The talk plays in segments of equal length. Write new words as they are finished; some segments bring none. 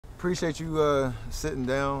appreciate you sitting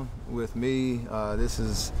down with me. This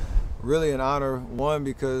is really an honor, one,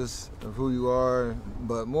 because of who you are,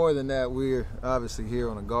 but more than that, we're obviously here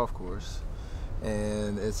on a golf course.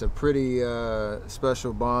 And it's a pretty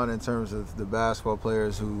special bond in terms of the basketball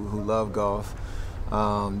players who love golf.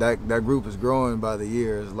 That group is growing by the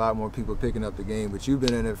years. A lot more people picking up the game, but you've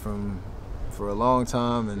been in it for a long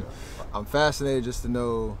time, and I'm fascinated just to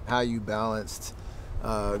know how you balanced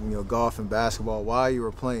golf and basketball while you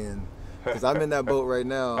were playing. Because I'm in that boat right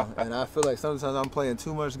now, and I feel like sometimes I'm playing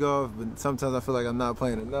too much golf, but sometimes I feel like I'm not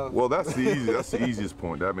playing enough. Well, that's the easiest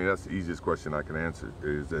point. I mean, that's the easiest question I can answer.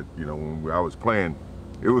 Is that when I was playing,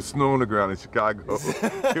 it was snow on the ground in Chicago.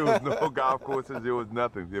 There was no golf courses. There was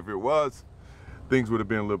nothing. If it was, things would have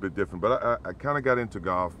been a little bit different. But I kind of got into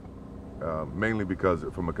golf mainly because,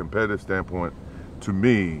 from a competitive standpoint, to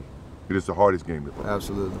me, it is the hardest game to play.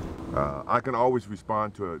 Absolutely. I can always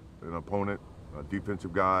respond to an opponent, a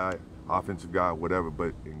defensive guy, offensive guy, whatever,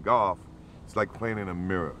 but in golf, it's like playing in a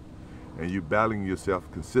mirror, and you're battling yourself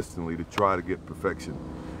consistently to try to get perfection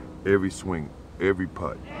every swing, every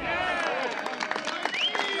putt.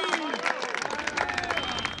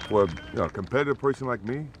 For a competitive person like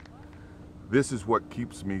me, this is what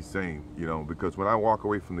keeps me sane, because when I walk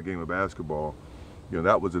away from the game of basketball,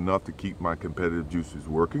 that was enough to keep my competitive juices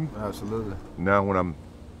working. Absolutely. Now when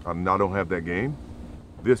I don't have that game,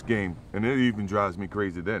 this game, and it even drives me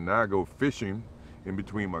crazy then. Now I go fishing in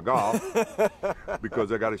between my golf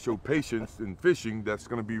because I got to show patience in fishing that's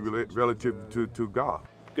going to be relative to golf.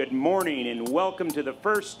 Good morning and welcome to the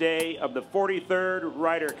first day of the 43rd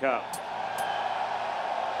Ryder Cup.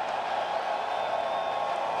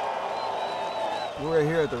 We're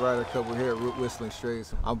here at the Ryder Cup. We're here at Whistling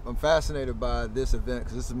Straits. I'm fascinated by this event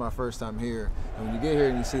because this is my first time here. And when you get here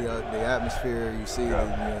and you see the atmosphere, you see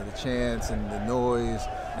the chants and the noise,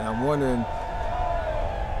 and I'm wondering,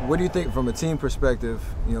 what do you think from a team perspective?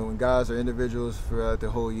 When guys are individuals throughout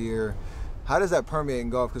the whole year, how does that permeate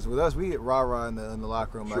in golf? Because with us, we get rah-rah in the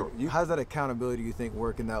locker room. Sure. Like, how's that accountability, you think,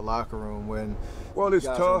 work in that locker room when it's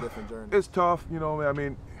guys tough. are on different journeys? It's tough. I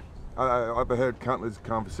mean, I've had countless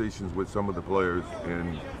conversations with some of the players,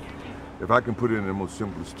 and if I can put it in the most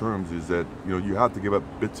simplest terms, is that you have to give up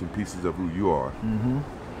bits and pieces of who you are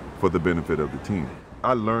for the benefit of the team.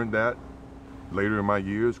 I learned that later in my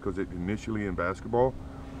years because initially in basketball,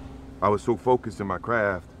 I was so focused in my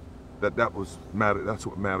craft that that's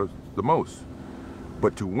what matters the most.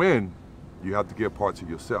 But to win, you have to give parts of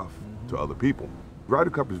yourself to other people.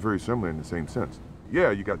 Ryder Cup is very similar in the same sense.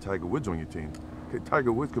 Yeah, you got Tiger Woods on your team.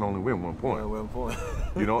 Tiger Woods can only win 1 point. Yeah, 1 point.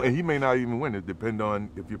 And he may not even win. It depends on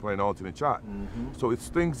if you're playing alternate shot. So it's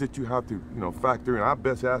things that you have to, factor in. Our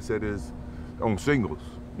best asset is on singles,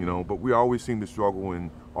 but we always seem to struggle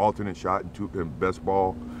in alternate shot and best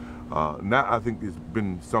ball. And that, I think, has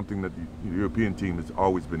been something that the European team has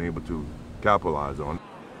always been able to capitalize on.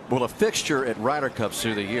 Well, a fixture at Ryder Cups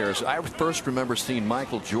through the years. I first remember seeing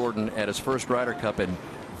Michael Jordan at his first Ryder Cup in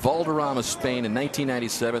Valderrama, Spain in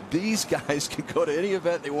 1997. These guys can go to any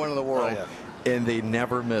event they want in the world, and they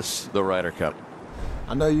never miss the Ryder Cup.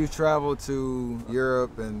 I know you've traveled to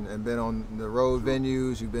Europe and been on the road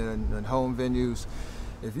venues, you've been in home venues.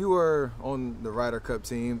 If you were on the Ryder Cup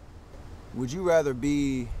team, would you rather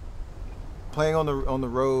be playing on the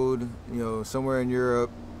road, somewhere in Europe,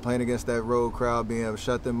 playing against that road crowd, being able to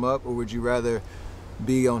shut them up, or would you rather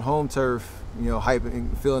be on home turf,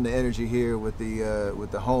 hyping, feeling the energy here with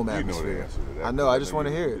the home atmosphere? You know the answer to that. I know. I just want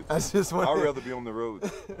to hear it. I'd rather be on the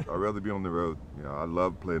road. I'd rather be on the road. I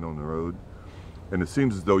love playing on the road, and it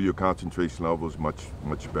seems as though your concentration level is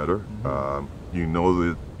much better. You know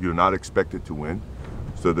that you're not expected to win,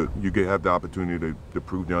 so that you have the opportunity to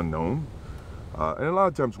prove the unknown. And a lot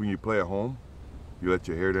of times when you play at home, you let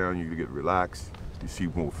your hair down, you get relaxed. You see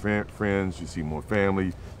more friends, you see more family,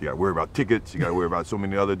 you gotta worry about tickets, you gotta worry about so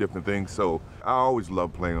many other different things. So I always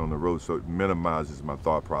love playing on the road, so it minimizes my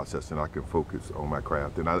thought process and I can focus on my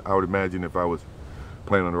craft. And I would imagine if I was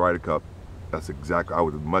playing on the Ryder Cup, I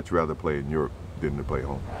would much rather play in Europe than to play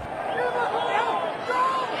home. And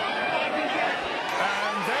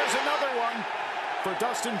there's another one for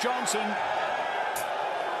Dustin Johnson.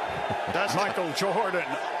 That's Michael Jordan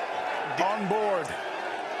on board.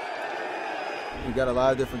 You got a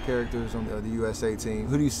lot of different characters on the USA team.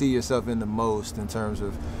 Who do you see yourself in the most in terms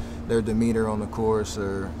of their demeanor on the course,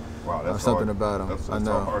 or something about them? That's I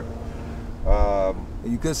know. Hard.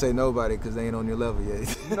 You could say nobody because they ain't on your level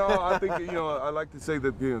yet. No, I think I like to say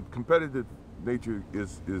that competitive nature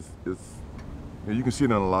is you can see it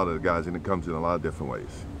in a lot of the guys, and it comes in a lot of different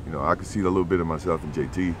ways. I can see a little bit of myself in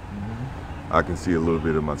JT. I can see a little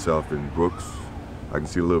bit of myself in Brooks. I can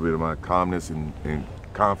see a little bit of my calmness and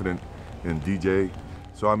confident in DJ.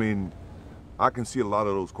 So, I mean, I can see a lot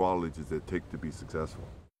of those qualities that take to be successful.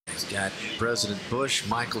 He's got President Bush,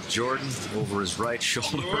 Michael Jordan over his right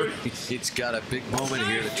shoulder. He's got a big moment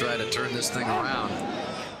here to try to turn this thing around.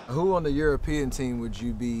 Who on the European team would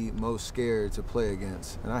you be most scared to play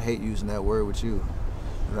against? And I hate using that word with you.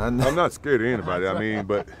 I'm not scared of anybody. I mean,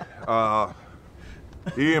 but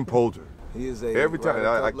Ian Poulter. He is a every time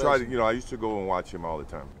I try to, legend. you know, I used to go and watch him all the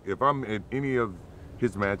time. If I'm in any of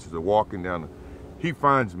his matches or walking down, he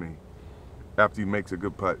finds me after he makes a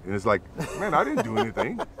good putt, and it's like, man, I didn't do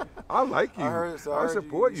anything. I like you. I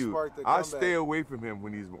support you. I stay away from him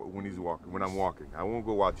when he's walking. When I'm walking, I won't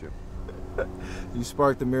go watch him. You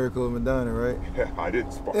sparked the miracle of Madonna, right? I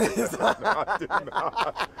didn't spark it. No, I did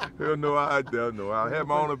not. Hell no, I don't know. I had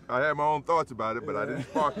my own thoughts about it, but I didn't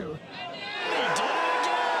spark it.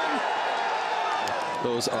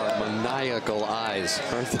 Those are maniacal eyes,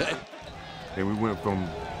 aren't they? And we went from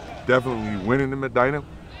definitely winning the Medina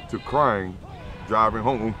to crying, driving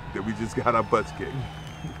home that we just got our butts kicked.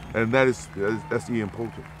 And that's Ian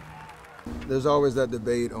Poulter. There's always that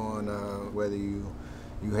debate on whether you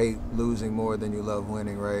hate losing more than you love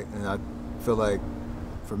winning, right? And I feel like,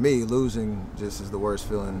 for me, losing just is the worst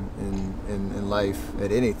feeling in life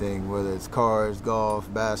at anything, whether it's cars,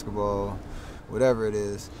 golf, basketball, whatever it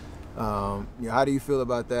is. You know, how do you feel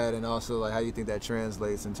about that, and also like how do you think that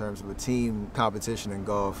translates in terms of a team competition in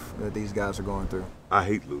golf that these guys are going through? I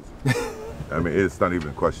hate losing. I mean, it's not even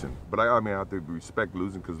a question. But I mean, I have to respect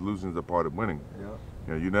losing, because losing is a part of winning. Yeah.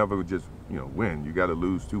 You know, you never just, you know, win. You got to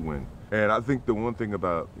lose to win. And I think the one thing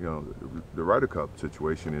about, you know, the Ryder Cup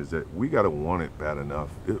situation is that we got to want it bad enough.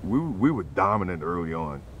 We were dominant early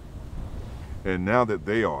on, and now that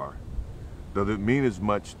they are, does it mean as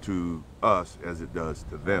much to us as it does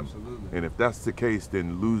to them? Absolutely. And if that's the case,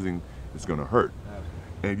 then losing is going to hurt.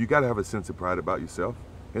 Absolutely. And you got to have a sense of pride about yourself.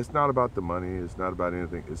 It's not about the money. It's not about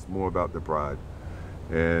anything. It's more about the pride.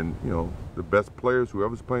 And, you know, the best players,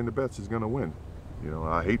 whoever's playing the best is going to win. You know,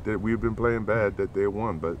 I hate that we've been playing bad that they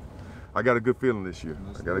won, but I got a good feeling this year.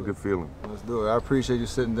 I got a good feeling. Let's do it. I appreciate you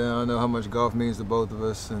sitting down. I know how much golf means to both of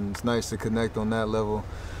us, and it's nice to connect on that level.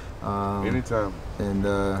 Anytime. And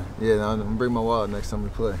yeah, I'm gonna bring my wallet next time we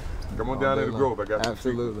play. Come on down to the Grove. I got some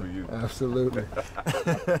Absolutely. secrets for you.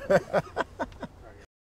 Absolutely.